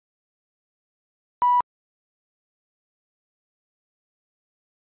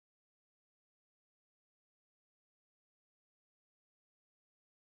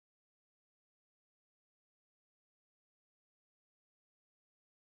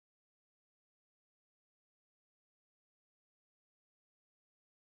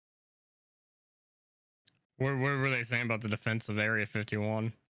What were they saying about the defense of Area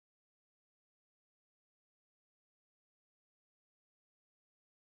 51?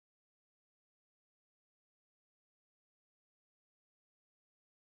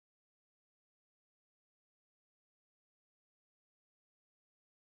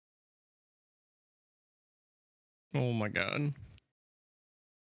 Oh my god.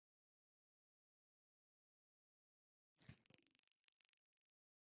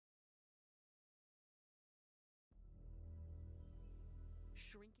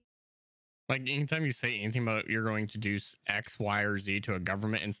 Like anytime you say anything about you're going to do X, Y, or Z to a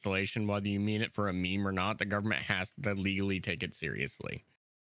government installation, whether you mean it for a meme or not, the government has to legally take it seriously.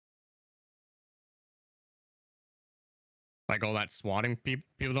 Like all that swatting,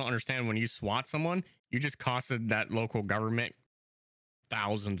 people don't understand. When you SWAT someone, you just costed that local government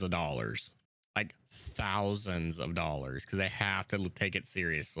thousands of dollars, like thousands of dollars, because they have to take it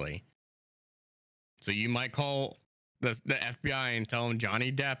seriously. So you might call the FBI and tell them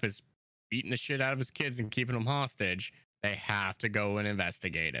Johnny Depp is beating the shit out of his kids and keeping them hostage. They have to go and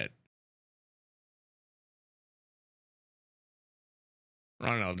investigate it. I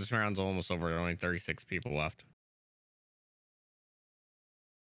don't know. This round's almost over. There are only 36 people left.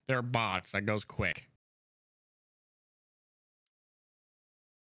 They're bots. That goes quick.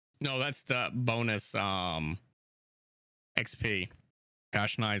 No, that's the bonus XP.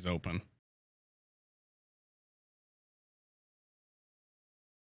 Ashen Eyes open.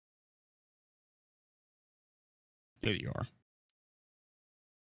 There you are.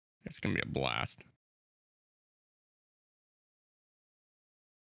 It's gonna be a blast.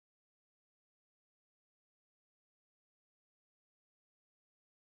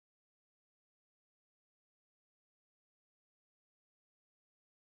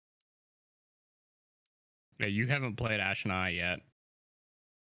 Yeah, you haven't played Ashen Eye yet.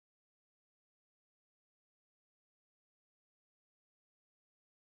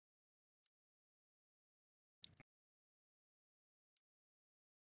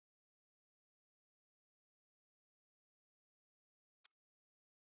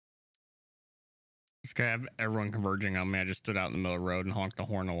 This guy have everyone converging on me. I just stood out in the middle of the road and honked the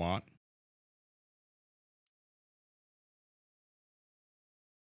horn a lot.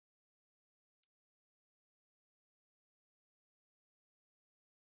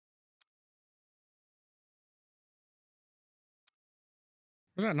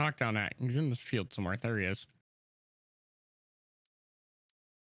 Where's that knockdown at? He's in the field somewhere. There he is.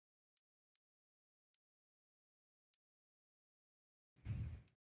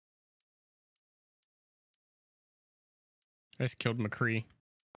 I just killed McCree.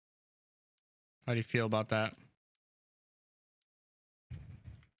 How do you feel about that?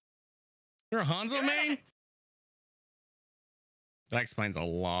 You're a Hanzo main? That explains a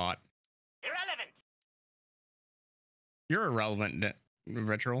lot. Irrelevant. You're irrelevant,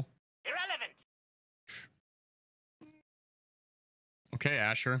 Ritual. Irrelevant. Okay,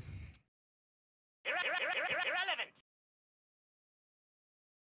 Asher. Irrelevant.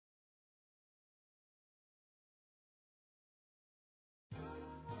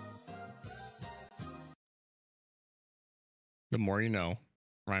 The more you know.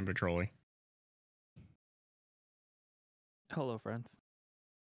 Ryan Petroli. Hello, friends.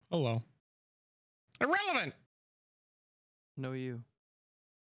 Hello. Irrelevant. No, you.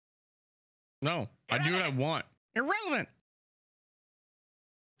 No, I do what I want. Irrelevant.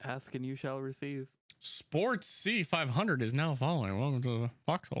 Ask and you shall receive. Sports C 500 is now following. Welcome to the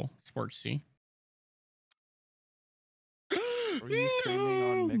Foxhole. Sports C. Are you streaming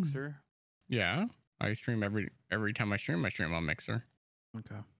on Mixer? Yeah, I stream every time I stream on Mixer.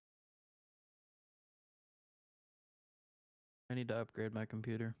 Okay. I need to upgrade my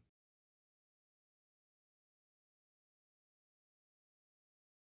computer.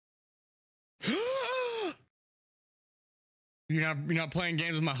 You're not playing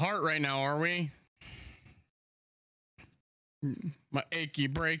games with my heart right now, are we? My achy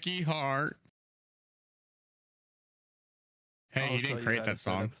breaky heart. Hey, you didn't create that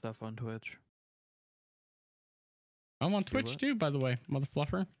song. Stuff on Twitch. I'm on Twitch too, by the way, mother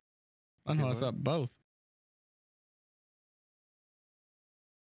fluffer. I know what's up both.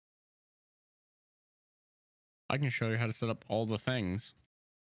 I can show you how to set up all the things.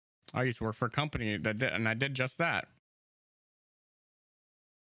 I used to work for a company that did, and I did just that.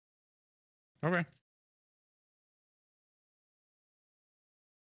 Okay.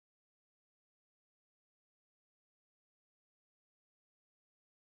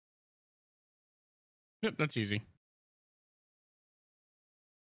 Yep, that's easy.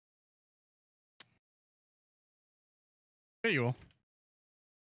 There you go.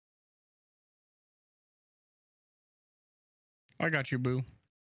 I got you, boo.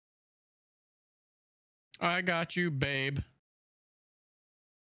 I got you, babe.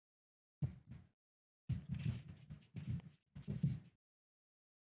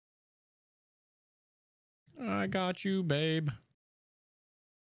 I got you, babe.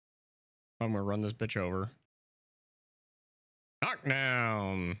 I'm gonna run this bitch over.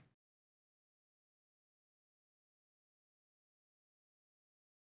 Knockdown.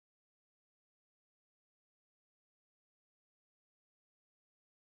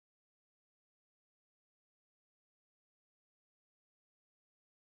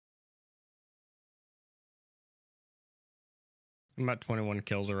 I'm at 21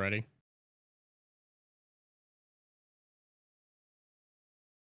 kills already.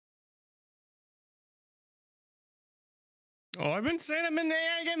 Oh, I've been saying I'm in the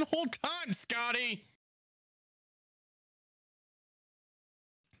AI game the whole time, Scotty.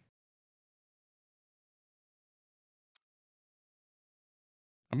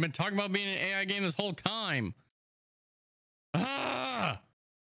 I've been talking about being in an AI game this whole time. Ah!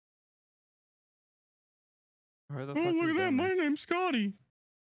 Where the Oh, fuck look is at that. Demi? My name's Scotty.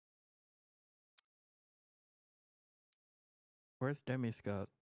 Where's Demi Scott?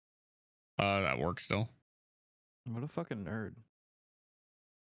 That works still. What a fucking nerd.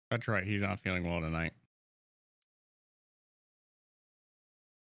 That's right. He's not feeling well tonight.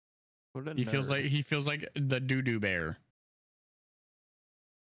 What a He nerd. feels like the doo-doo bear.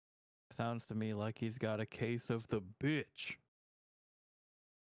 Sounds to me like he's got a case of the bitch.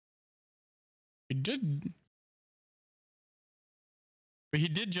 He did, but he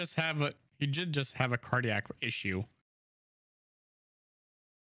did just have a cardiac issue.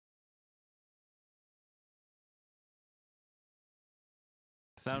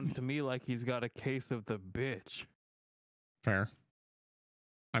 Sounds to me like he's got a case of the bitch. Fair.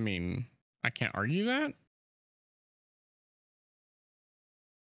 I mean, I can't argue that.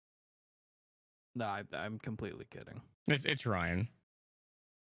 No, I'm completely kidding. It's Ryan.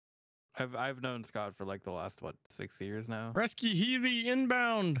 I've known Scott for like the last 6 years now. Rescue Heavy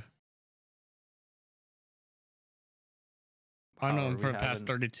inbound. I've known him for the past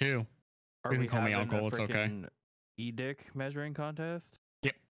 32. You can call me uncle. It's okay. E-dick measuring contest?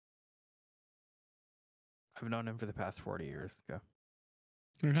 Yep. I've known him for the past 40 years. Go.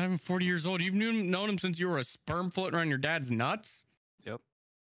 You're not even 40 years old. You've known him since you were a sperm floating around your dad's nuts? Yep.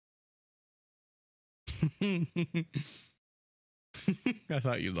 I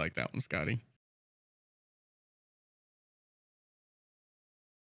thought you'd like that one, Scotty.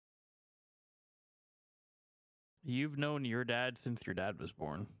 You've known your dad since your dad was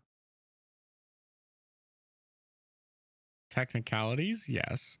born. Technicalities,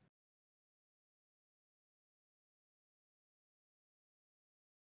 yes.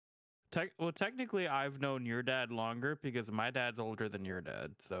 Well, technically, I've known your dad longer because my dad's older than your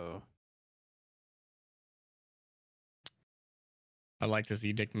dad, so... I like this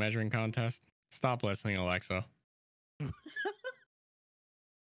edict measuring contest. Stop listening, Alexa.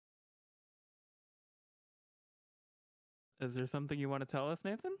 Is there something you want to tell us,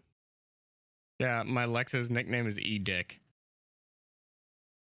 Nathan? Yeah, my Alexa's nickname is E-Dick.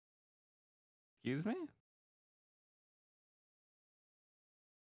 Excuse me?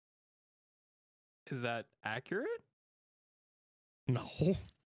 Is that accurate? No.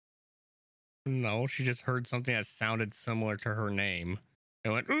 No, she just heard something that sounded similar to her name. It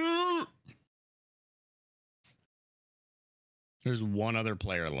went, "Ugh!" There's one other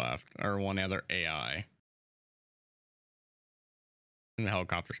player left, or one other AI. And the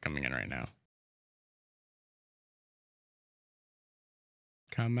helicopter's coming in right now.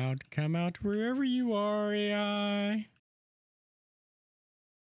 Come out wherever you are, AI.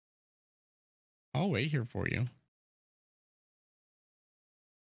 I'll wait here for you.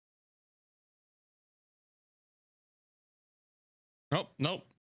 Oh, nope.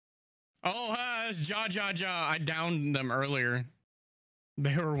 Oh, it's Ja. I downed them earlier.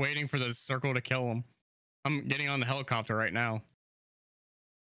 They were waiting for the circle to kill them. I'm getting on the helicopter right now.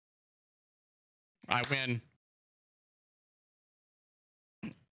 I win.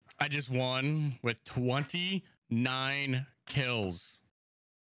 I just won with 29 kills.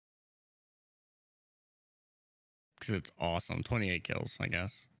 Because it's awesome. 28 kills, I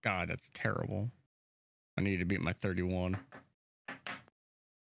guess. God, that's terrible. I need to beat my 31.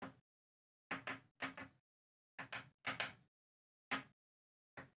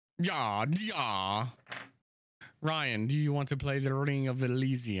 Yeah. Ryan, do you want to play the Ring of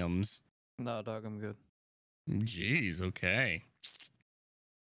Elysiums? No, dog, I'm good. Jeez, okay.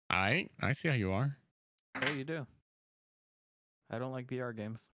 I see how you are. Yeah, you do. I don't like VR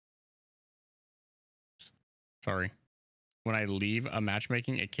games. Sorry. when I leave a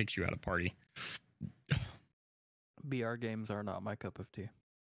matchmaking, it kicks you out of party. BR games are not my cup of tea.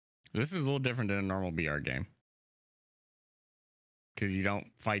 This is a little different than a normal BR game because you don't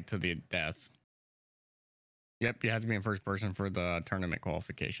fight to the death. Yep, you have to be in first person for the tournament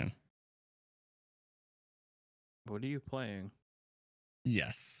qualification. What are you playing?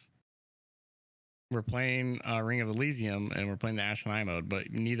 Yes. We're playing Ring of Elysium and we're playing the Ashen mode,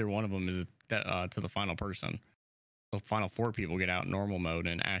 but neither one of them is to the final person. The final 4 people get out normal mode,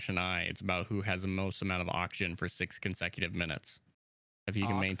 and Ashen it's about who has the most amount of oxygen for 6 consecutive minutes. If you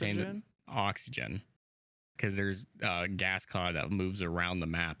can maintain the oxygen, because there's a gas cloud that moves around the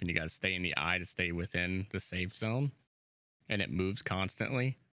map, and you got to stay in the eye to stay within the safe zone, and it moves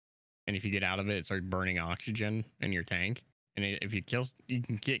constantly. And if you get out of it, it starts burning oxygen in your tank. And if you can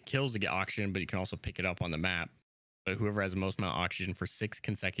get kills to get oxygen, but you can also pick it up on the map. But whoever has the most amount of oxygen for 6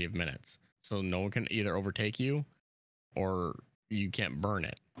 consecutive minutes, so no one can either overtake you, or you can't burn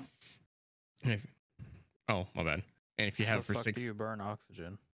it. Oh, my bad. And if you have for 6, do you burn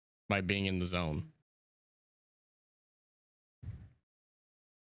oxygen? By being in the zone.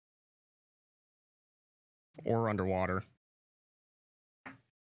 Or underwater.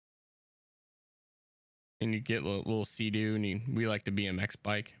 And you get a little Sea-Doo, and we like the BMX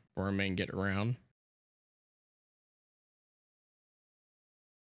bike for our main get around.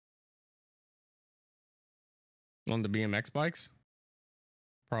 On the BMX bikes?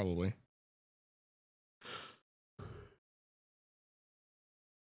 Probably.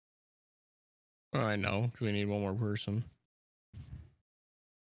 I know, because we need one more person.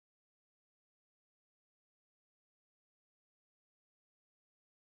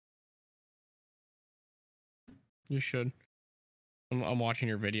 You should. I'm watching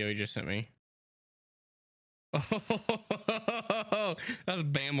your video you just sent me. Oh, that's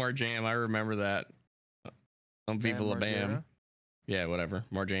Bam Marjam. I remember that. On Viva La Bam. Yeah, whatever.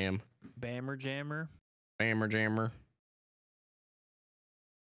 Marjam. Bammer Jammer. Bammer Jammer.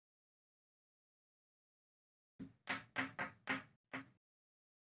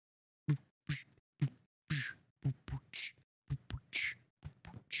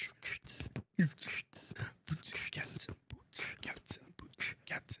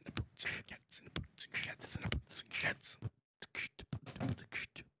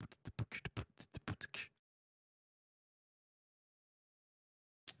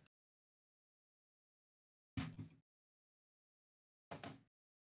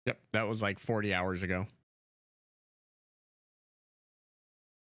 Yep, that was like 40 hours ago.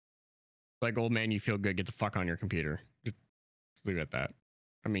 Like, old man, you feel good. Get the fuck on your computer. Just leave it at that.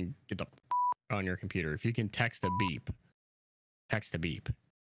 I mean, get the on your computer. If you can text a beep, text a beep.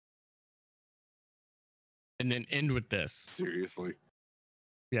 And then end with this. Seriously.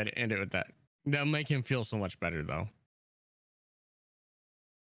 Yeah, to end it with that. That'll make him feel so much better, though.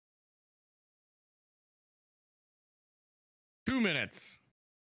 Two minutes.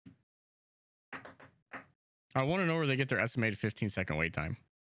 I want to know where they get their estimated 15-second wait time.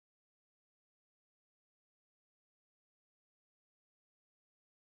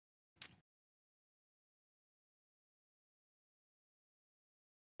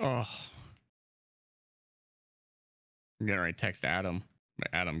 Oh. I'm getting ready to text Adam.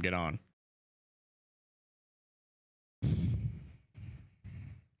 Adam, get on.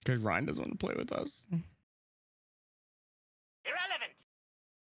 Because Ryan doesn't want to play with us. Irrelevant.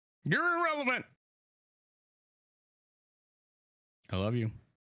 You're irrelevant. I love you.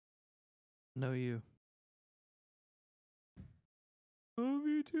 No, you. I love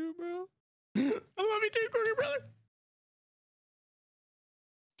you too, bro. I love you too, Cookie brother.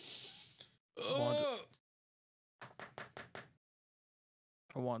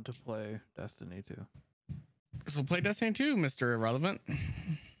 I want to play Destiny 2. So play Destiny 2, Mr. Irrelevant.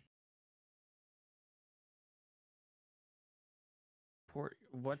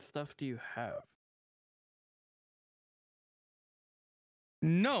 What stuff do you have?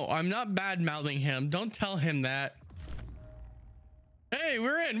 No, I'm not bad mouthing him. Don't tell him that. Hey,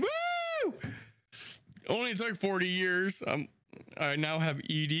 we're in. Woo! Only took 40 years. I now have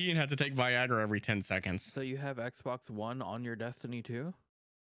ED and have to take Viagra every 10 seconds. So you have Xbox One on your Destiny 2?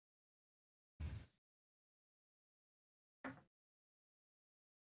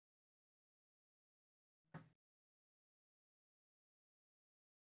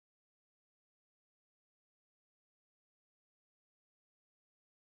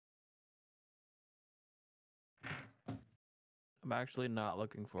 I'm actually not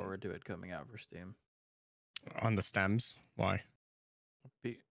looking forward to it coming out for Steam. On the stems? Why?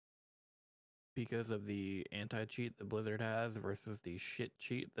 Because of the anti-cheat that Blizzard has versus the shit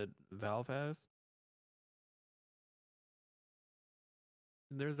cheat that Valve has.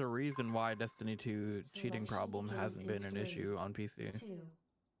 There's a reason why Destiny 2 cheating problem hasn't been an issue on PC. 2,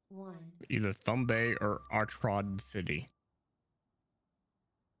 1. Either Thumb Bay or Artrod City.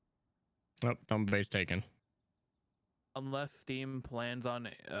 Nope, Thumb Bay's taken. Unless Steam plans on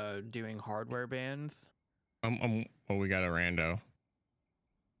doing hardware bans. Oh, we got a rando.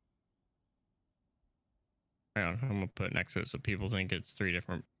 Hang on, I'm gonna put it next to it so people think it's 3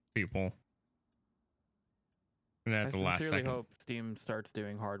 different people. And then I at the last sincerely second. hope Steam starts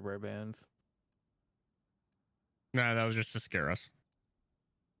doing hardware bans. Nah, that was just to scare us.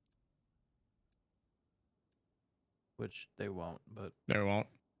 Which they won't, but They won't.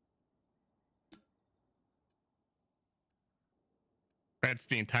 That's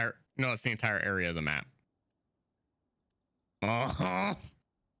the entire. No, it's the entire area of the map. Uh-huh.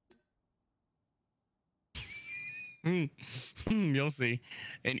 You'll see.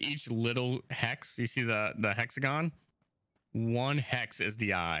 In each little hex, you see the hexagon? 1 hex is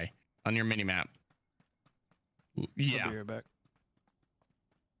the eye on your mini map. I'll Yeah. be right back.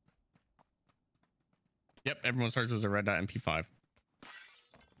 Yep, everyone starts with a red dot MP5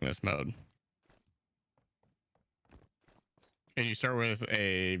 in this mode. And you start with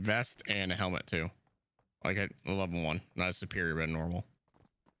a vest and a helmet too. Like at level 1, not a superior, but normal.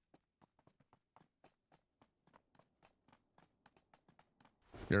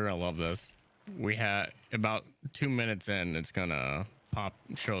 You're gonna love this. We had about 2 minutes in, it's gonna pop,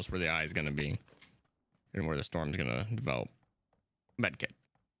 show us where the eye is gonna be and where the storm's gonna develop. Medkit.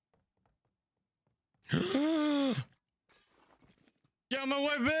 Get out my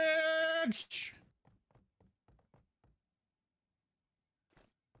way, bitch!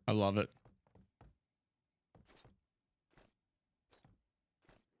 I love it.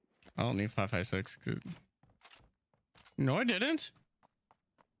 I don't need 5.56. No, I didn't.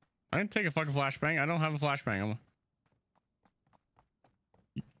 I didn't take a fucking flashbang. I don't have a flashbang.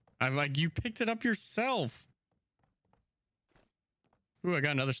 I'm like, you picked it up yourself. Ooh, I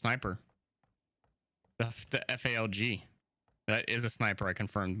got another sniper. The FALG. That is a sniper. I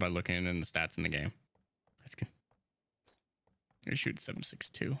confirmed by looking in the stats in the game. That's good. I shoot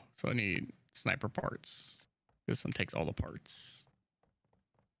 7.62, so I need sniper parts. This one takes all the parts.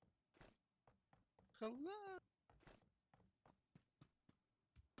 Hello.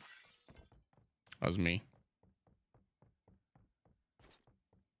 That was me.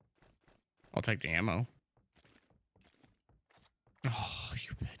 I'll take the ammo. Oh,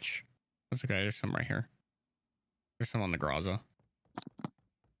 you bitch. That's okay. There's some right here. There's some on the Graza.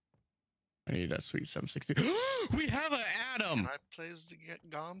 I need that sweet 760. We have an Adam. Can I play as the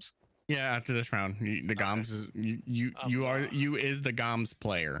Goms? Yeah, after this round, the Goms is you is the Goms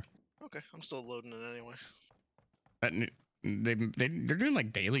player. Okay, I'm still loading it anyway. That they're doing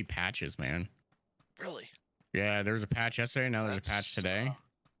like daily patches, man. Really? Yeah, there was a patch yesterday. Now there's a patch today.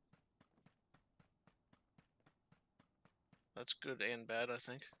 That's good and bad, I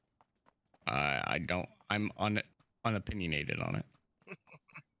think. I don't. I'm unopinionated on it.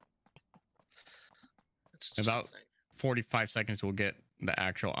 It's just About 45 seconds, we'll get the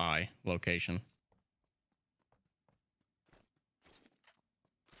actual eye location.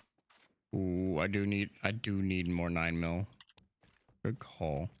 Ooh, I do need more 9mm. Good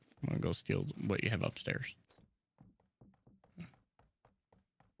call. I'm gonna go steal what you have upstairs.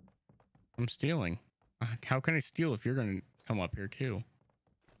 I'm stealing. How can I steal if you're gonna come up here too?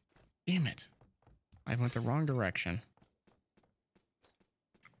 Damn it. I went the wrong direction.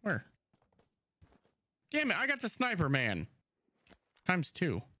 Where? Damn it, I got the sniper, man.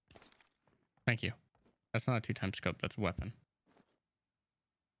 ×2. Thank you. That's not a 2x scope, that's a weapon.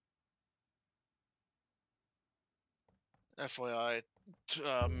 FYI,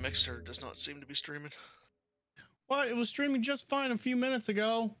 Mixer does not seem to be streaming. What? It was streaming just fine a few minutes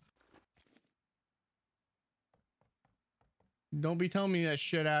ago. Don't be telling me that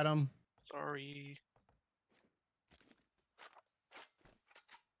shit, Adam. Sorry.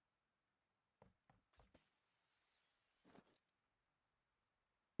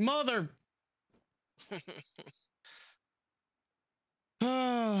 Mother.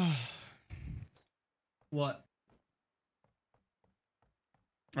 What?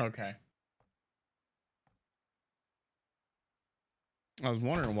 Okay. I was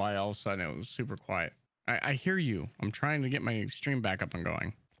wondering why all of a sudden it was super quiet. I hear you. I'm trying to get my stream back up and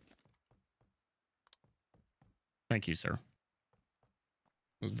going. Thank you, sir.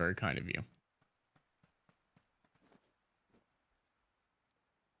 It was very kind of you.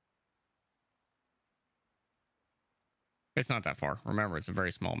 It's not that far. Remember, it's a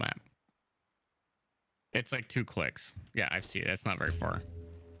very small map. It's like 2 clicks. Yeah, I see it. It's not very far.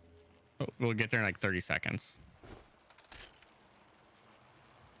 We'll get there in like 30 seconds.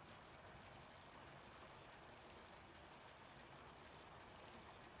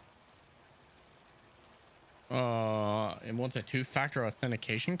 It wants a 2-factor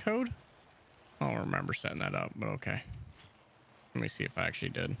authentication code. I don't remember setting that up, but okay. Let me see if I actually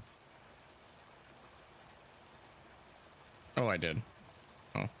did. Oh, I did.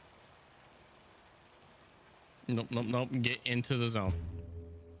 Oh. Nope, nope, nope. Get into the zone.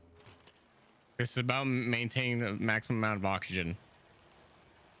 This is about maintaining the maximum amount of oxygen.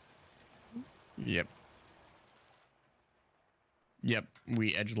 Yep. Yep.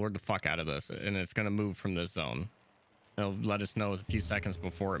 We edgelord the fuck out of this, and it's going to move from this zone. It'll let us know a few seconds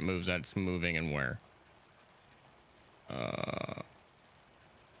before it moves that it's moving and where.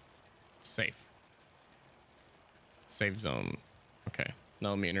 Safe. Safe zone. Okay. Now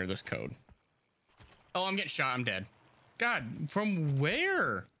let me enter this code. Oh, I'm getting shot. I'm dead. God, from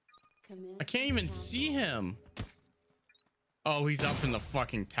where? I can't even see him. Oh, he's up in the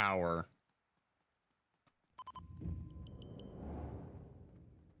fucking tower.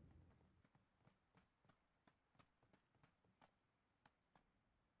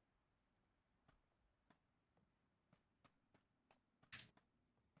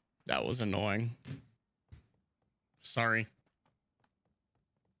 That was annoying. Sorry.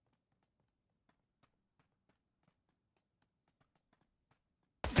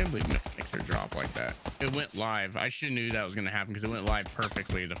 I can't believe it makes her drop like that. It went live. I should have knew that was going to happen because it went live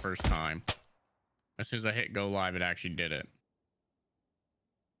perfectly the first time. As soon as I hit go live, it actually did it.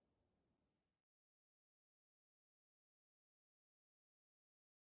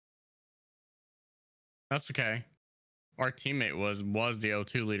 That's okay. Our teammate was the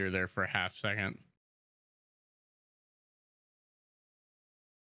O2 leader there for a half second.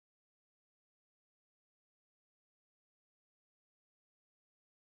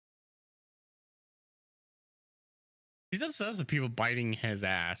 He's obsessed with people biting his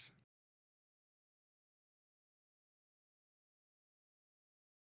ass.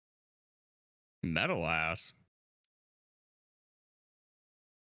 Metal ass.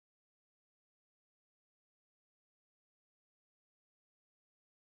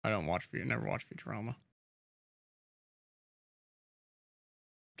 I don't watch never watch Futurama.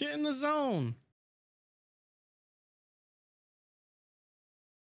 Get in the zone.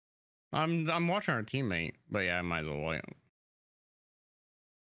 I'm watching our teammate, but yeah, I might as well wait.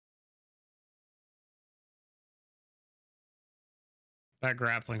 That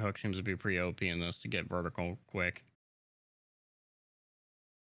grappling hook seems to be pretty OP in this to get vertical quick.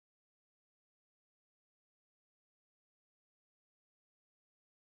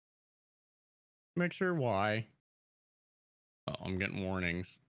 Mixer, why? Oh, I'm getting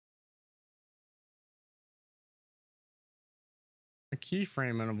warnings. A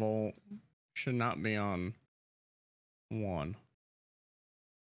keyframe interval should not be on 1.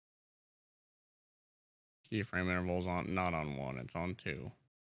 Keyframe intervals on not on 1, it's on 2.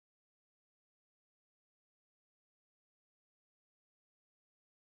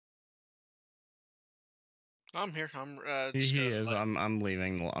 I'm here. I'm He going is. live. I'm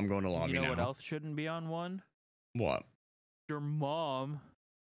leaving. I'm going to lobby You know now. what else shouldn't be on 1? What? Your mom.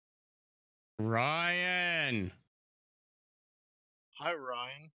 Ryan. Hi,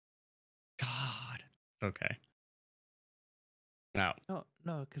 Ryan. God. Okay. Now.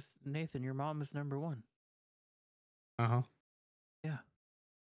 No, because Nathan, your mom is number 1. Uh-huh. Yeah.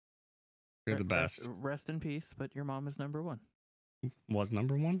 You're the best. Rest in peace, but your mom is number 1. Was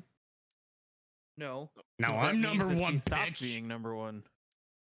number 1? No. Now 'Cause that I'm means number that 1, she stopped bitch. being number 1.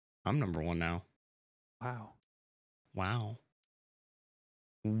 I'm number 1 now. Wow. Wow.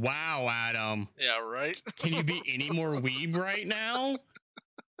 Wow, Adam. Yeah, right. Can you be any more weeb right now?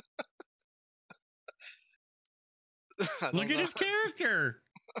 Look at his character.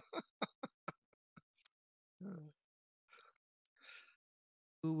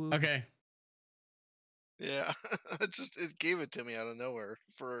 Okay. Yeah, it gave it to me out of nowhere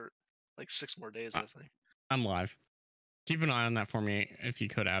for like 6 more days, I think. I'm live. Keep an eye on that for me if you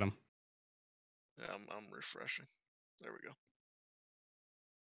could, Adam. Yeah, I'm refreshing. There we go.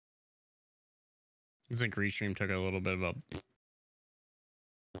 I think Restream took a little bit of a.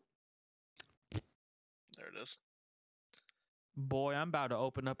 There it is. Boy, I'm about to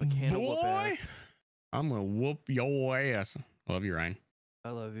open up a can of whoop ass. I'm gonna whoop your ass. Love you, Ryan. I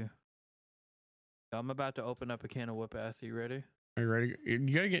love you. I'm about to open up a can of whoop ass. Are you ready? Are you ready? You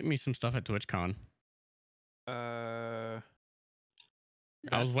gotta get me some stuff at TwitchCon. I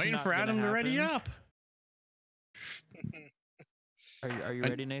was waiting for Adam to ready up. Are you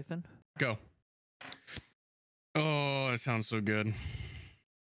ready, Nathan? Go. Oh, it sounds so good.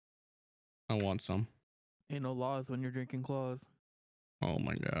 I want some. Ain't no laws when you're drinking claws. Oh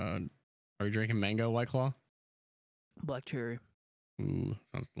my god. Are you drinking mango White Claw? Black cherry. Ooh,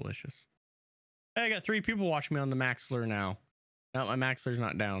 sounds delicious. Hey, I got 3 people watching me on the Maxler now. No, my Maxler's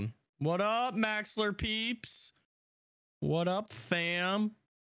not down. What up, Maxler peeps? What up, fam?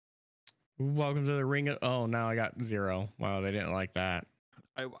 Welcome to the ring. Oh, now I got 0. Wow, they didn't like that.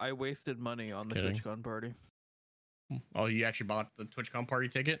 I wasted money on the Kidding. TwitchCon party. Oh, you actually bought the TwitchCon party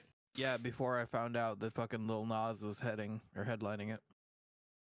ticket? Yeah, before I found out that fucking Lil Nas was headlining it.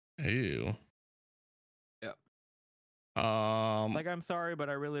 Ew. Yep. Um, Like, I'm sorry, but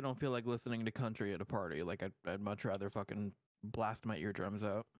I really don't feel like listening to country at a party. Like, I'd much rather fucking blast my eardrums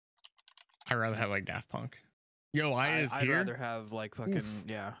out. I'd rather have like Daft Punk. Yo, I'd I'd here. rather have like fucking Oof.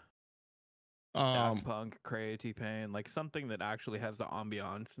 yeah, Daft Punk, Cray, T-Pain, like something that actually has the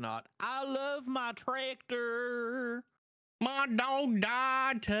ambiance. Not I love my tractor. My dog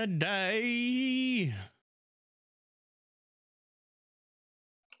died today.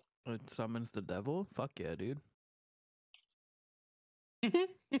 It summons the devil. Fuck yeah, dude.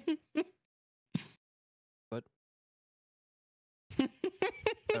 What? I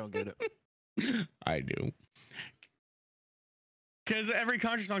don't get it. I do. Because every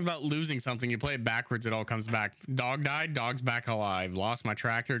country song's about losing something. You play it backwards, it all comes back. Dog died, dog's back alive. Lost my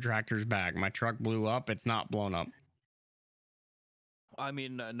tractor, tractor's back. My truck blew up, it's not blown up. I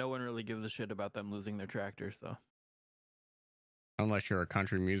mean, no one really gives a shit about them losing their tractor, so. Unless you're a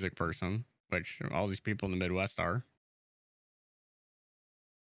country music person, which all these people in the Midwest are.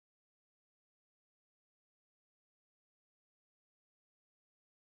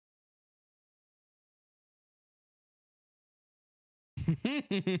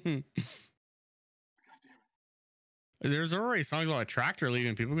 There's already songs about a tractor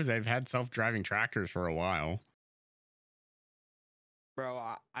leaving people because they've had self-driving tractors for a while.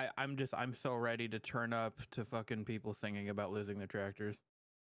 Bro, I'm so ready to turn up to fucking people singing about losing their tractors.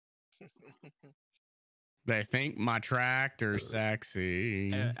 They think my tractor's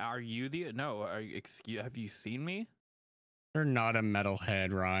sexy. Are you the no? Are you, excuse? Have you seen me? You're not a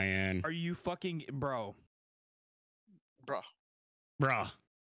metalhead, Ryan. Are you fucking bro? Bruh. Bruh.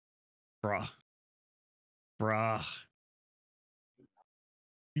 Bruh. Bruh.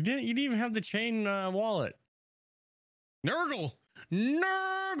 You didn't even have the chain wallet. Nurgle!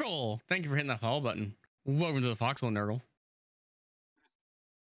 Nurgle! Thank you for hitting that follow button. Welcome to the Foxman, Nurgle.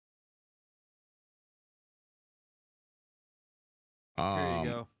 Here you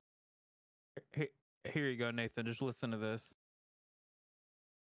go. Here you go, Nathan. Just listen to this.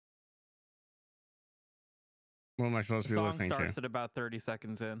 What am I supposed to be listening The song to? starts at about 30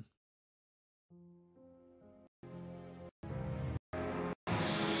 seconds in.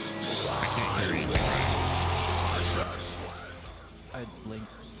 I can't hear anything. I'd link.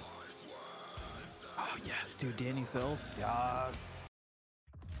 Oh yes, dude, Danny Filth. Yes.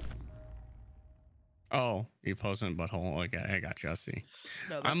 Oh, you posting butthole? Okay, I got you. I see.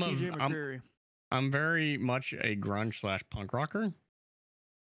 No, that's CJ McCreary. I'm very much a grunge / punk rocker.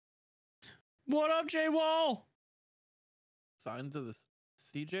 What up, J Wall? Signs of the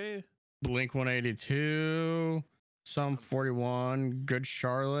CJ. Blink 182, Sum 41, Good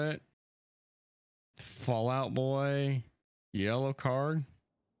Charlotte, Fallout Boy, Yellow Card.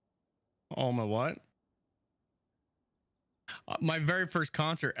 Oh my what? My very first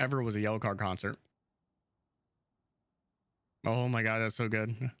concert ever was a Yellow Card concert. Oh my god, that's so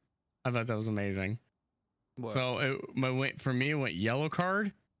good. I thought that was amazing. What? So for me, it went Yellow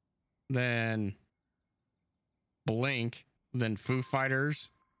Card, then Blink, then Foo Fighters.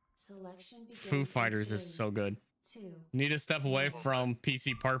 Foo Fighters is so good. Need to step away from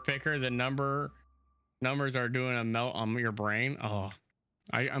PC Part Picker. The numbers are doing a melt on your brain. Oh,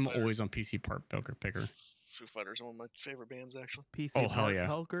 I'm always on PC Part Picker. Foo Fighters are one of my favorite bands, actually. PC Oh, hell yeah.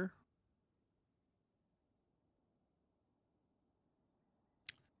 Pelker.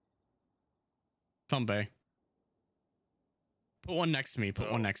 Thumb Bay. Put one next to me.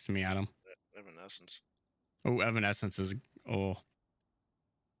 Put one next to me, Adam. Evanescence. Oh, Evanescence is. Oh.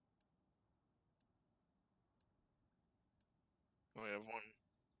 Oh, we have one.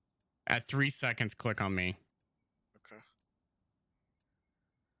 At 3 seconds, click on me. Okay.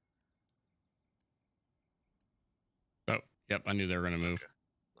 Oh, yep. I knew they were going to move. Okay.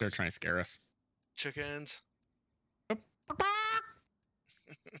 They're Nice. trying to scare us. Chickens.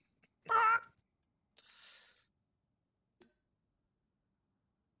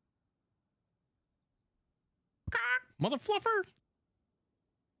 Mother fluffer.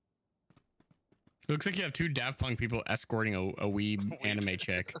 Looks like you have 2 Daft Punk people escorting a weeb anime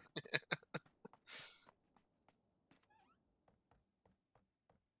chick.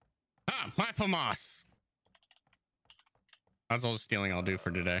 Ah, my FAMAS. That's all the stealing I'll do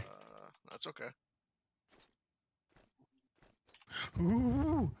for today. That's okay.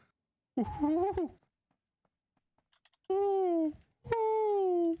 Ooh, Ooh. Ooh.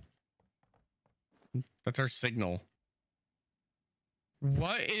 Ooh. That's our signal.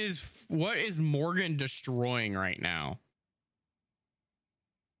 What is Morgan destroying right now?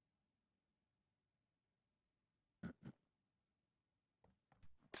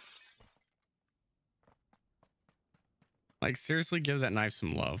 Like, seriously, give that knife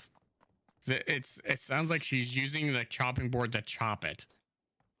some love. It sounds like she's using the chopping board to chop it.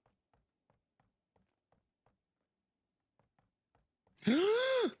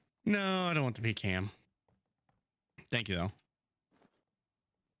 No, I don't want the PCam. Thank you though.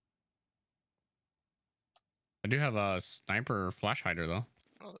 I do have a sniper flash hider though.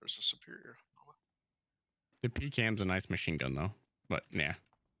 Oh, there's a superior. The PCam's a nice machine gun though. But yeah,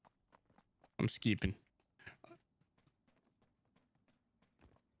 I'm skeeping.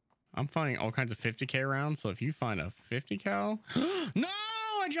 I'm finding all kinds of 50k rounds. So if you find a 50 cal, no,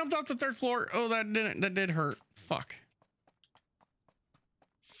 I jumped off the 3rd floor. Oh, that did hurt. Fuck.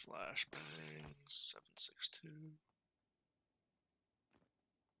 Flashbang 762.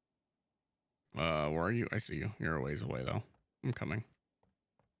 Where are you? I see you. You're a ways away though. I'm coming.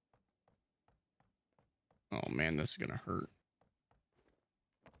 Oh man, this is gonna hurt.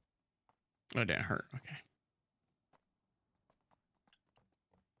 Oh, it didn't hurt. Okay.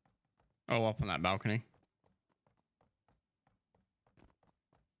 Oh, up on that balcony.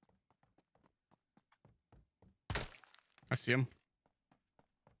 I see him.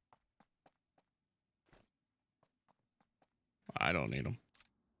 I don't need him.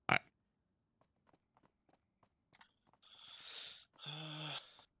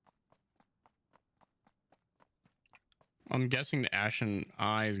 I'm guessing the Ashen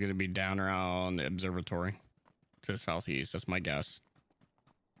Eye is going to be down around the observatory to the southeast. That's my guess.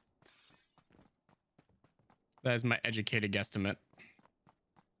 That is my educated guesstimate.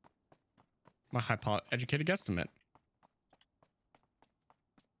 My educated guesstimate.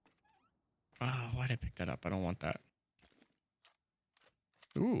 Oh, why'd I pick that up? I don't want that.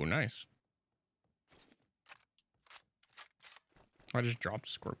 Ooh, nice. I just dropped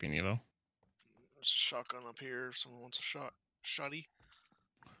a Scorpion Evo. There's a shotgun up here. If someone wants a shotty.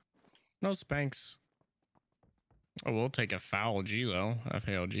 No spanks. Oh, we'll take a foul G though.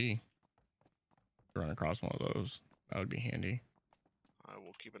 FALG. Run across one of those. That would be handy. I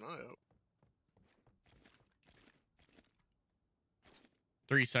will keep an eye out.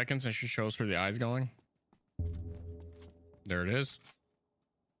 3 seconds. It should show us where the eye's going. There it is.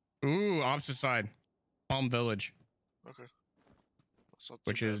 Ooh, opposite side. Palm Village. Okay.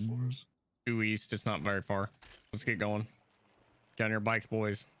 Which is due east. It's not very far. Let's get going. Get on your bikes,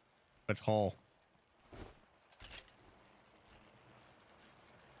 boys. Let's haul.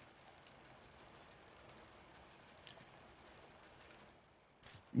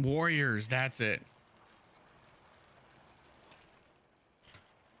 Warriors, that's it.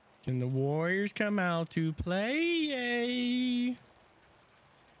 Can the Warriors come out to play?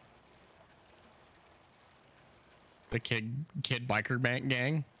 The kid biker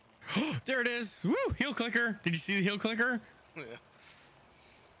gang. There it is. Woo! Heel clicker. Did you see the heel clicker? Yeah.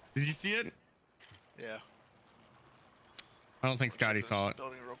 Did you see it? Yeah. I don't think Scotty saw it.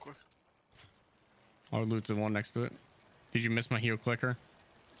 Building real quick. I'll loot the one next to it. Did you miss my heel clicker?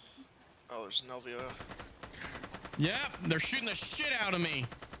 Oh, there's Nelvia. Yep, they're shooting the shit out of me.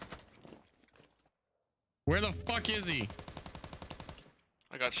 Where the fuck is he?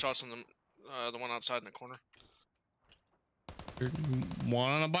 I got shots on the one outside in the corner. There's one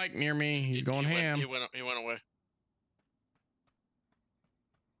on a bike near me. He's going ham. He went away.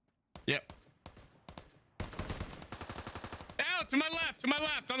 Yep. Out to my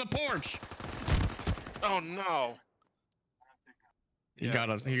left, on the porch. Oh no. He got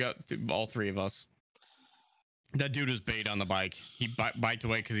us. He got all 3 of us. That dude was bait on the bike. He biked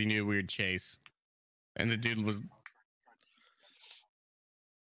away because he knew we would chase. And the dude was...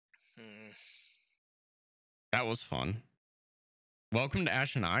 That was fun. Welcome to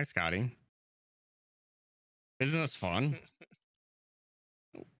Ashen Eye, Scotty. Isn't this fun?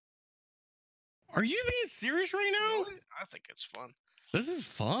 Are you being serious right now? Really? I think it's fun. This is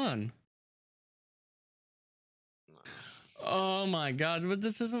fun. Oh my god, but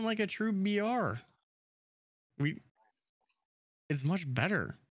this isn't like a true BR. It's much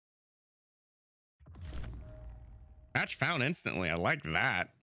better. Match found instantly. I like that.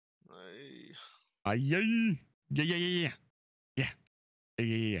 Yeah.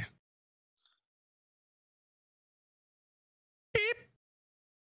 Yeah. Beep.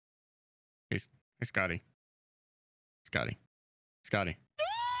 Hey, Scotty.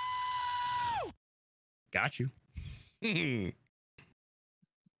 Got you.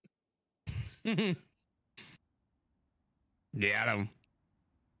 Get him.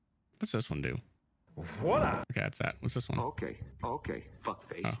 What's this one do? Voila. Okay, that's that. What's this one? Okay,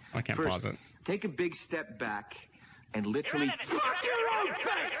 fuckface. Oh, I can't First, pause it. take a big step back and literally Irrelevant. fuck your own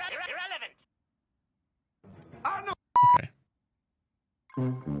face! Irrelevant. I know. Okay.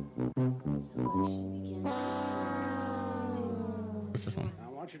 What's this one? I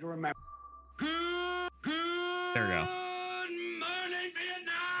want you to remember. There we go. Good morning,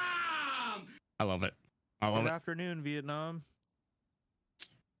 Vietnam. I love it. I love Good it. afternoon, Vietnam.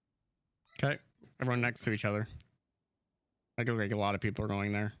 Okay. Everyone next to each other. I feel like a lot of people are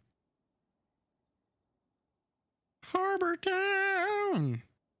going there. Harbor Town.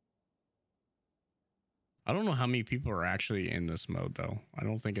 I don't know how many people are actually in this mode though. I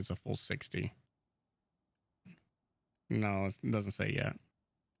don't think it's a full 60. No, it doesn't say yet.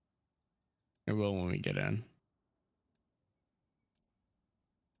 It will when we get in.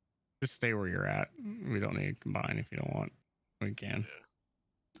 Just stay where you're at. We don't need to combine if you don't want. We can.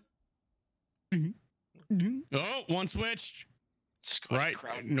 Oh, one switched. Squad Right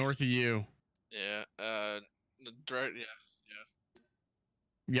crowd. north of you. Yeah. The direct. Yeah.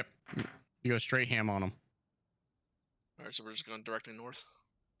 Yep. You go straight ham on them. All right, so we're just going directly north.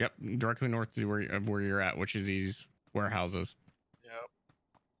 Yep, directly north of where you're at, which is these warehouses. Yep.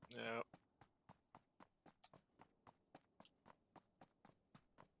 Yep.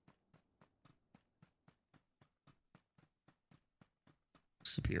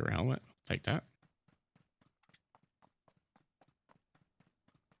 Superior helmet. Take that.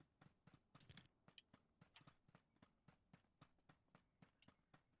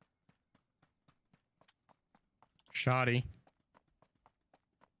 Shoddy.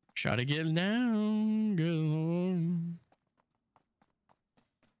 Shoddy, get down. Good Lord.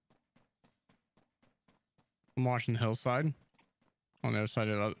 I'm watching the hillside on the other side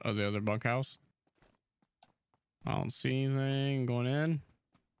of the other bunkhouse. I don't see anything going in.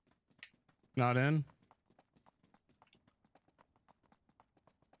 Not in.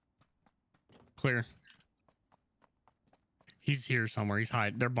 Clear. He's here somewhere. He's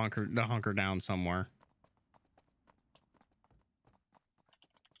hide. They're hunker down somewhere.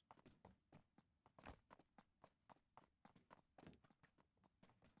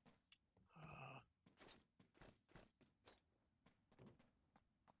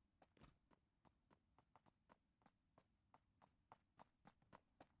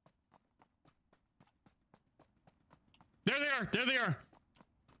 There they are. There they are.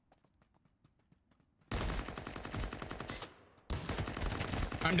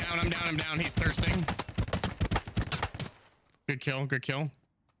 I'm down. I'm down. I'm down. He's thirsting. Good kill. Good kill.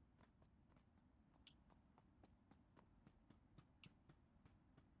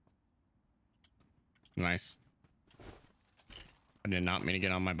 Nice. I did not mean to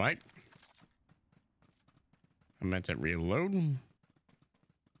get on my bike. I meant to reload.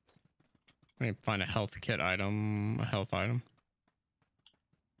 I need to find a health kit item, a health item.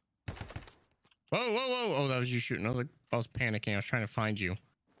 Whoa, whoa, whoa. Oh, that was you shooting. I was panicking. I was trying to find you.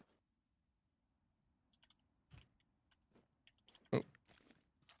 Oh.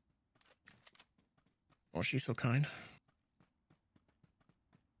 Oh, she's so kind.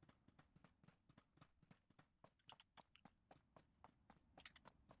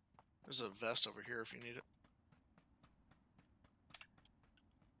 There's a vest over here if you need it.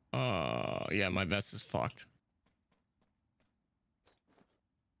 Yeah, my vest is fucked.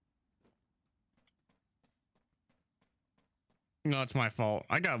 No, it's my fault.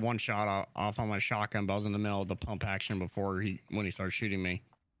 I got one shot off on my shotgun, but I was in the middle of the pump action before when he started shooting me.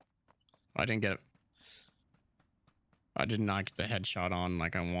 I didn't get. I did not get the headshot on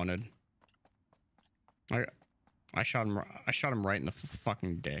like I wanted. I shot him. I shot him right in the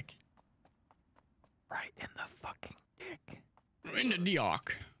fucking dick. Right in the fucking dick. In the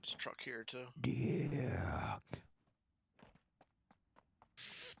dick. There's a truck here too. Dick.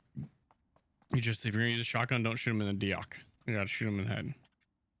 You just, if you're gonna use a shotgun, don't shoot him in the dick. You gotta shoot him in the head.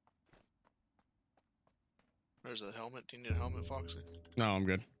 There's a helmet. Do you need a helmet, Foxy? No, I'm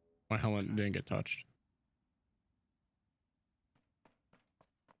good. My helmet didn't get touched.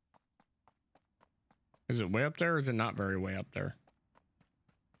 Is it way up there or is it not very way up there?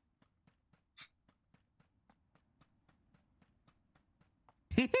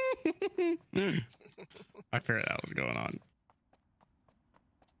 I figured that was going on.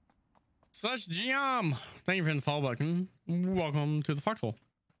 Such Giam. Thank you for the follow button. Welcome to the foxhole.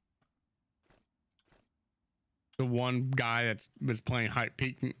 The one guy that's playing hype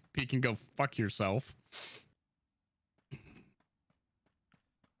peek and go fuck yourself.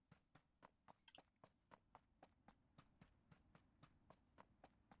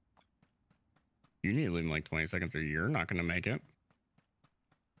 you need to leave in like 20 seconds or you're not going to make it.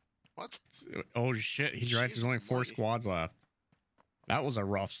 What? Oh shit, he's right. There's only 4 almighty. squads left. That was a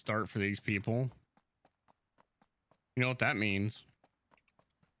rough start for these people. You know what that means?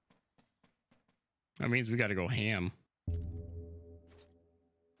 That means we got to go ham.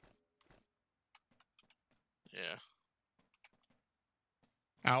 Yeah.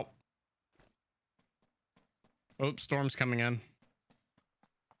 Out. Oh, storm's coming in.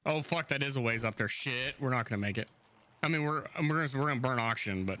 Oh fuck, that is a ways up there. Shit, we're not gonna make it. I mean, we're gonna burn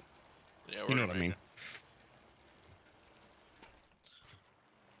auction, but Yeah, you know what I mean.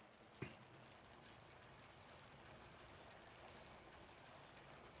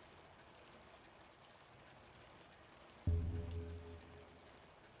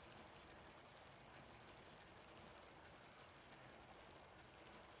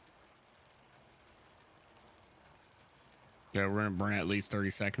 Yeah, we're gonna burn at least 30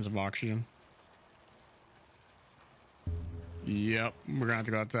 seconds of oxygen. Yep, we're gonna have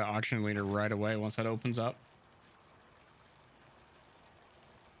to go out to the auction leader right away once that opens up.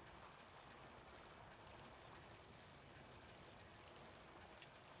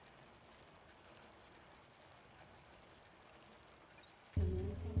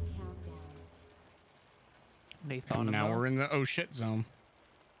 Commencing countdown. And now Nathanimo. we're in the oh shit zone.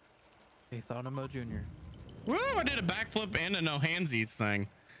 Nathanimo Jr. Woo! I did a backflip and a no handsies thing.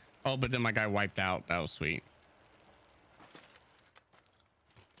 Oh, but then my guy wiped out. That was sweet.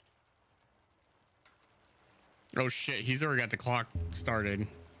 Oh shit, he's already got the clock started.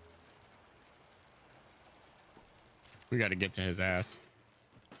 We got to get to his ass.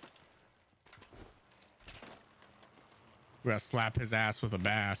 We got to slap his ass with a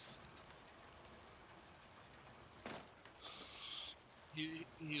bass.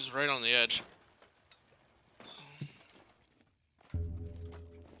 He's right on the edge.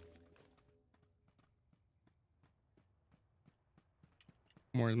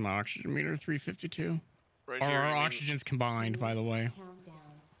 Where's my oxygen meter? 352. Right Or here. our you mean- oxygen's combined, by the way. Countdown.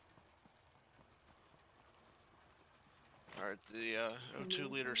 All right, the O2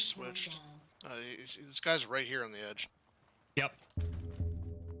 leader Commencing switched. countdown. This guy's right here on the edge. Yep.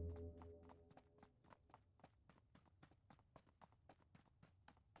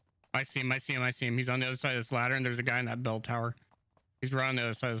 I see him. I see him. I see him. He's on the other side of this ladder, and there's a guy in that bell tower. He's right on the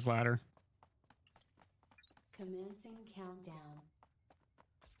other side of this ladder. Commencing countdown.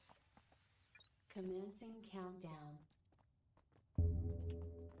 Commencing countdown.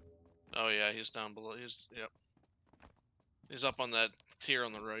 Oh yeah, he's down below. Yep. He's up on that tier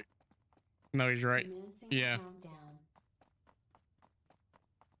on the right. No, he's right. Commencing Yeah. countdown.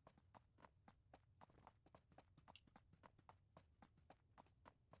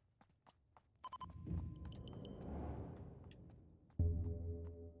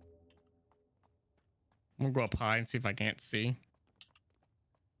 I'm gonna go up high and see if I can't see.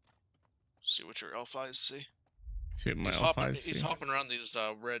 See what your L5s see. See what my He's L5s see. he's hopping around these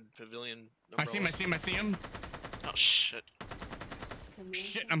red pavilion. I see him. I see him. I see him. Oh shit!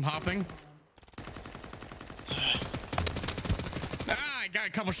 Shit, I'm hopping. Ah, I got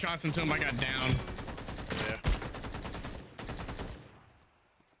a couple shots into him. I got down. Yeah.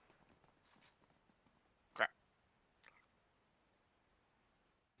 Crap.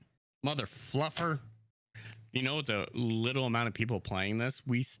 Mother fluffer. You know, with the little amount of people playing this,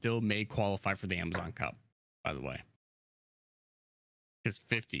 we still may qualify for the Amazon Cup, by the way. It's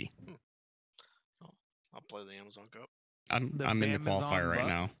 50. I'll play the Amazon Cup. I'm The in the Amazon qualifier right Buck?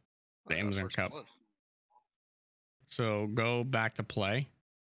 now. The Amazon First Cup. blood. So go back to play.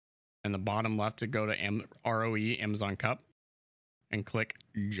 And the bottom left to go to ROE Amazon Cup. And click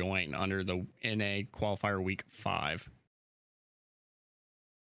join under the NA qualifier week 5.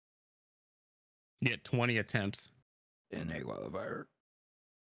 Get 20 attempts. NA qualifier.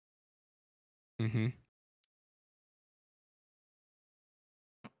 Mm-hmm.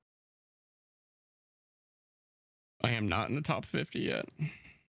 I am not in the top 50 yet.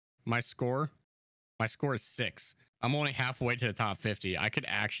 My score is 6. I'm only halfway to the top 50. I could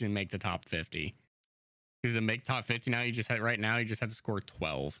actually make the top 50. Because to make top 50 now, you just have to score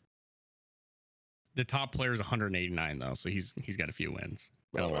 12. The top player is 189 though, so he's got a few wins.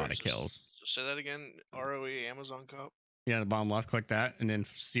 Got a lot of kills. Say that again. ROE Amazon Cup. Yeah, the bottom left, click that, and then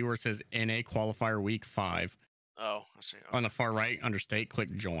see where it says NA qualifier week 5. Oh, I see. On the far right, under state,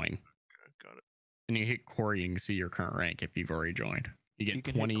 click join. Okay, got it. And you hit Corgi, you can see your current rank if you've already joined. You get You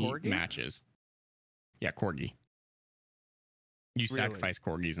can hit 20 Corgi? matches. Yeah, Corgi. You Really? sacrifice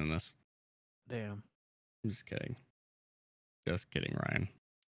Corgis in this. Damn. I'm just kidding. Just kidding, Ryan.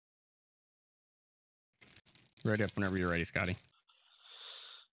 Ready up whenever you're ready, Scotty.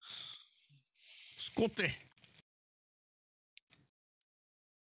 Scotty.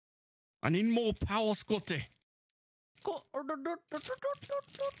 I need more power, Scotty.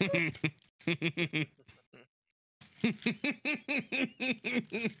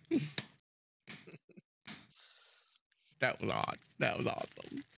 That was odd. That was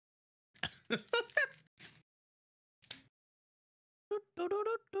awesome.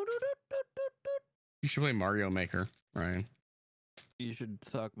 You should play Mario Maker, Ryan. You should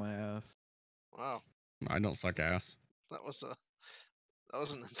suck my ass. Wow, I don't suck ass. that was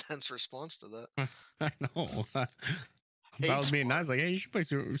an intense response to that. I know. That was Hates being Mario. nice. Like, hey, you should play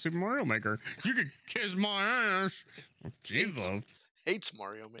Super Mario Maker. You could kiss my ass. Oh, Jesus. Hates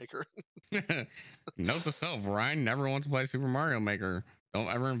Mario Maker. Note to self: Ryan never wants to play Super Mario Maker. Don't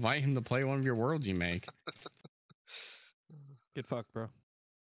ever invite him to play one of your worlds you make. Get fucked, bro.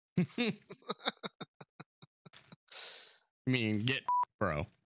 I mean, get bro.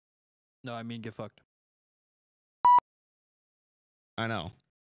 No, I mean get fucked. I know,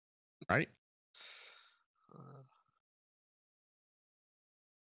 right? Uh,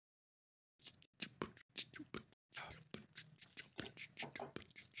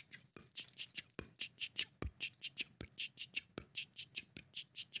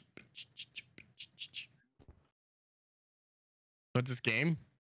 What's this game?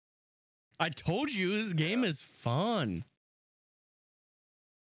 I told you this game is fun.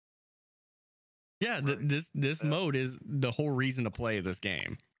 Yeah, Right. this Yeah. mode is the whole reason to play this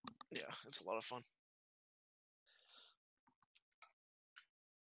game. yeah, it's a lot of fun.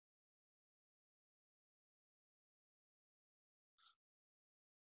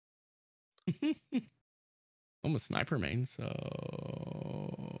 I'm a sniper main, so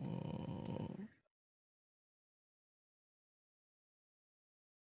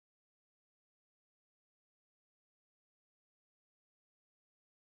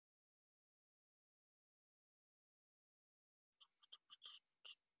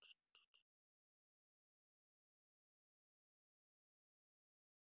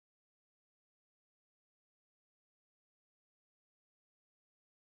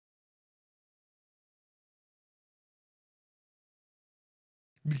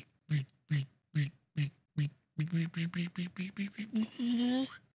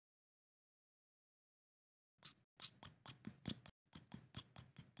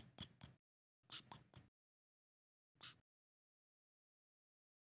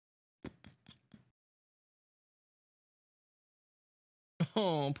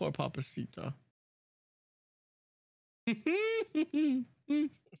oh, poor Papacita.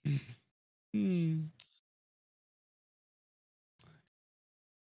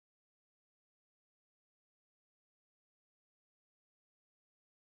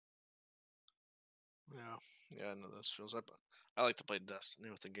 Yeah, yeah, I know those feels. I like to play Destiny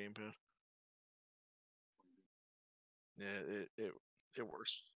with the gamepad. Yeah, it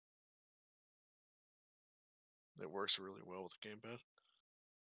works. It works really well with the gamepad.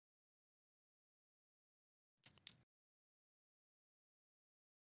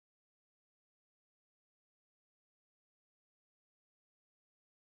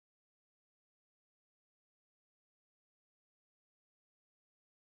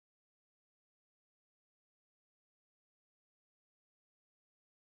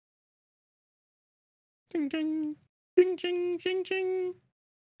 Ding ding ding ding ding ding.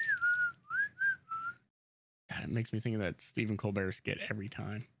 God, it makes me think of that Stephen Colbert skit every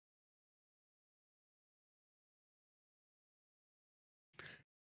time.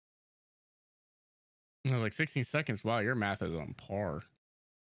 I was like 16 seconds. Wow, your math is on par.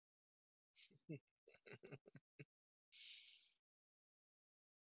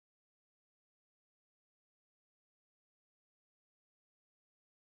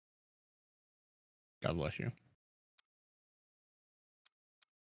 God bless you.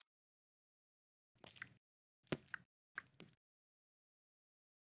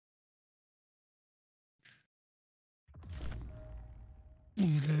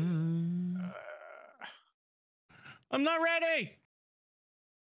 I'm not ready.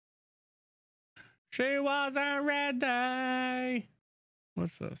 She wasn't ready.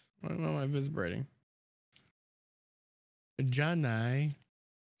 What's this? Why am I vibrating? Johnny,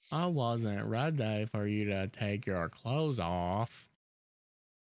 I wasn't ready for you to take your clothes off.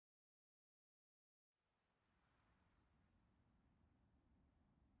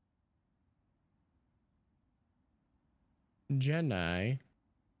 Jenny,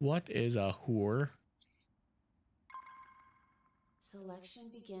 what is a whore? Selection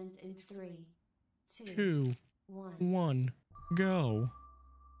begins in 3, 2, 2, 1. 1, go.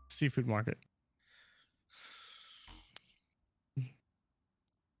 Seafood market.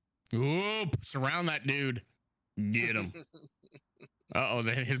 Whoop! Surround that dude. Get him. Uh-oh,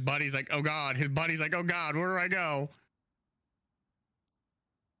 his buddy's like, oh God. His buddy's like, oh God, where do I go?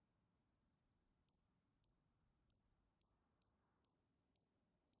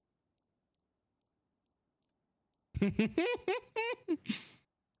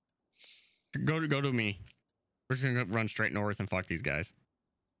 Go to me. We're just gonna run straight north and fuck these guys.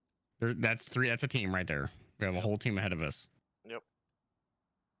 That's three. That's a team right there. We have a whole team ahead of us. Yep.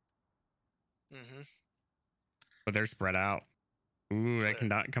 Mm-hmm. But they're spread out. Ooh, they can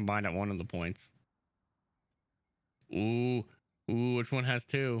combine at one of the points. Ooh, which one has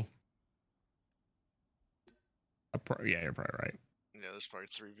two? Yeah, you're probably right. Yeah, there's probably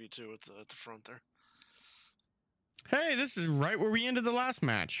 3v2 at the front there. Hey, this is right where we ended the last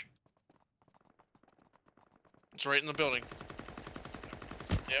match. It's right in the building.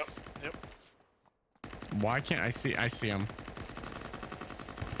 Yep. Why can't I see? I see them.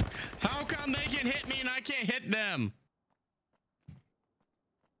 How come they can hit me and I can't hit them?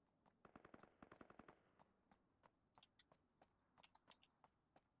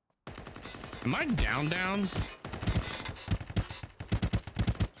 Am I down?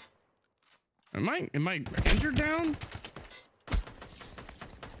 Am I injured down?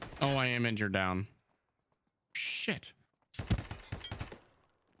 Oh, I am injured down. Shit.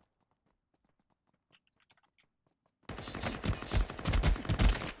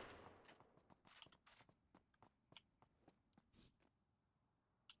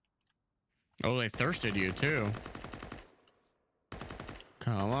 Oh, they thirsted you too.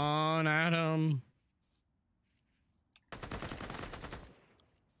 Come on, Adam.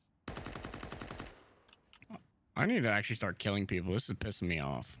 I need to actually start killing people. This is pissing me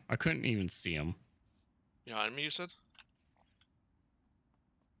off. I couldn't even see him. Yeah, enemy, you said?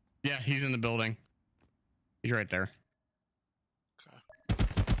 Yeah, he's in the building. He's right there. Okay.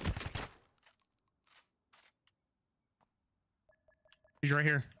 He's right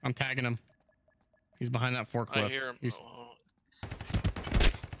here. I'm tagging him. He's behind that forklift. I hear him. He's... Oh.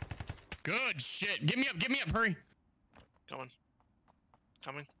 Good shit. Get me up. Hurry. Coming.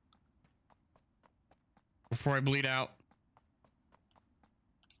 Before I bleed out.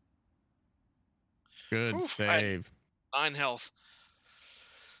 Good Oof, save. 9 health.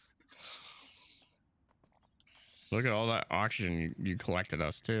 Look at all that oxygen you collected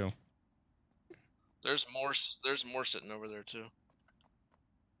us too. There's more sitting over there too.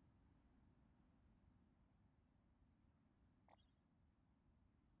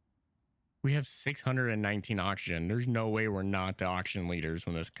 We have 619 oxygen. There's no way we're not the oxygen leaders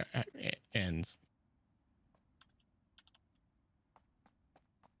when this ends.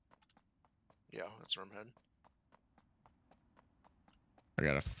 Yeah, that's where I'm heading. I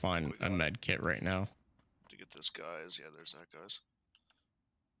gotta find a med kit right now. To get this guy's. Yeah, there's that guy's.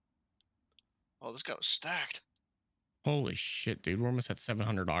 Oh, this guy was stacked. Holy shit, dude. We're almost at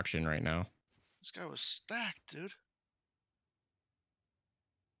 700 oxygen right now. This guy was stacked, dude.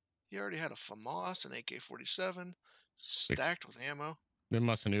 He already had a FAMAS, an AK-47, stacked with ammo. They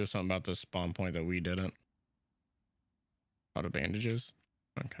must have knew something about this spawn point that we didn't. Out of bandages.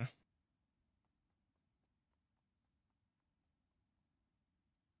 Okay.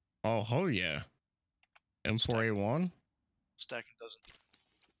 Oh yeah. M4A1? Stacking doesn't.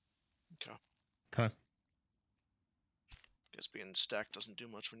 Okay. Okay. Guess being stacked doesn't do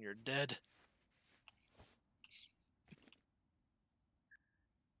much when you're dead.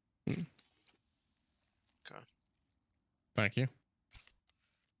 Okay. Thank you.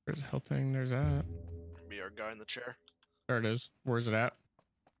 There's a health thing. There's that. Be our guy in the chair. There it is. Where's it at?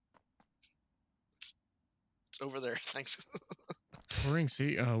 It's over there. Thanks. Touring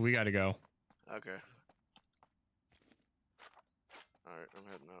seat. Oh, we gotta go. Okay. Alright, I'm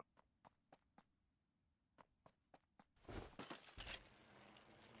heading out.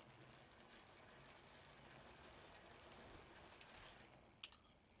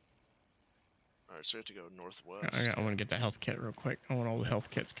 Alright, so we have to go northwest. I want to get the health kit real quick. I want all the health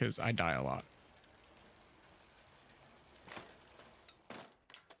kits because I die a lot.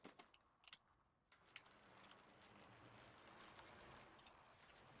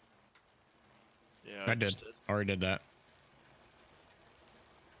 Yeah, I did. Already did that.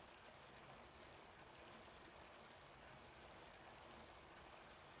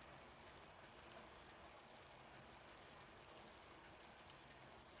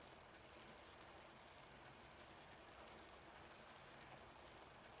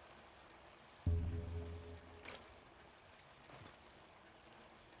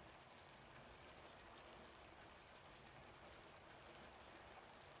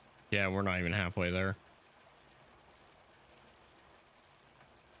 Yeah, we're not even halfway there.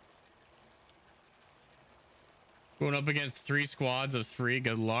 Going up against 3 squads of 3.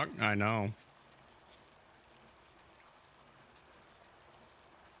 Good luck. I know.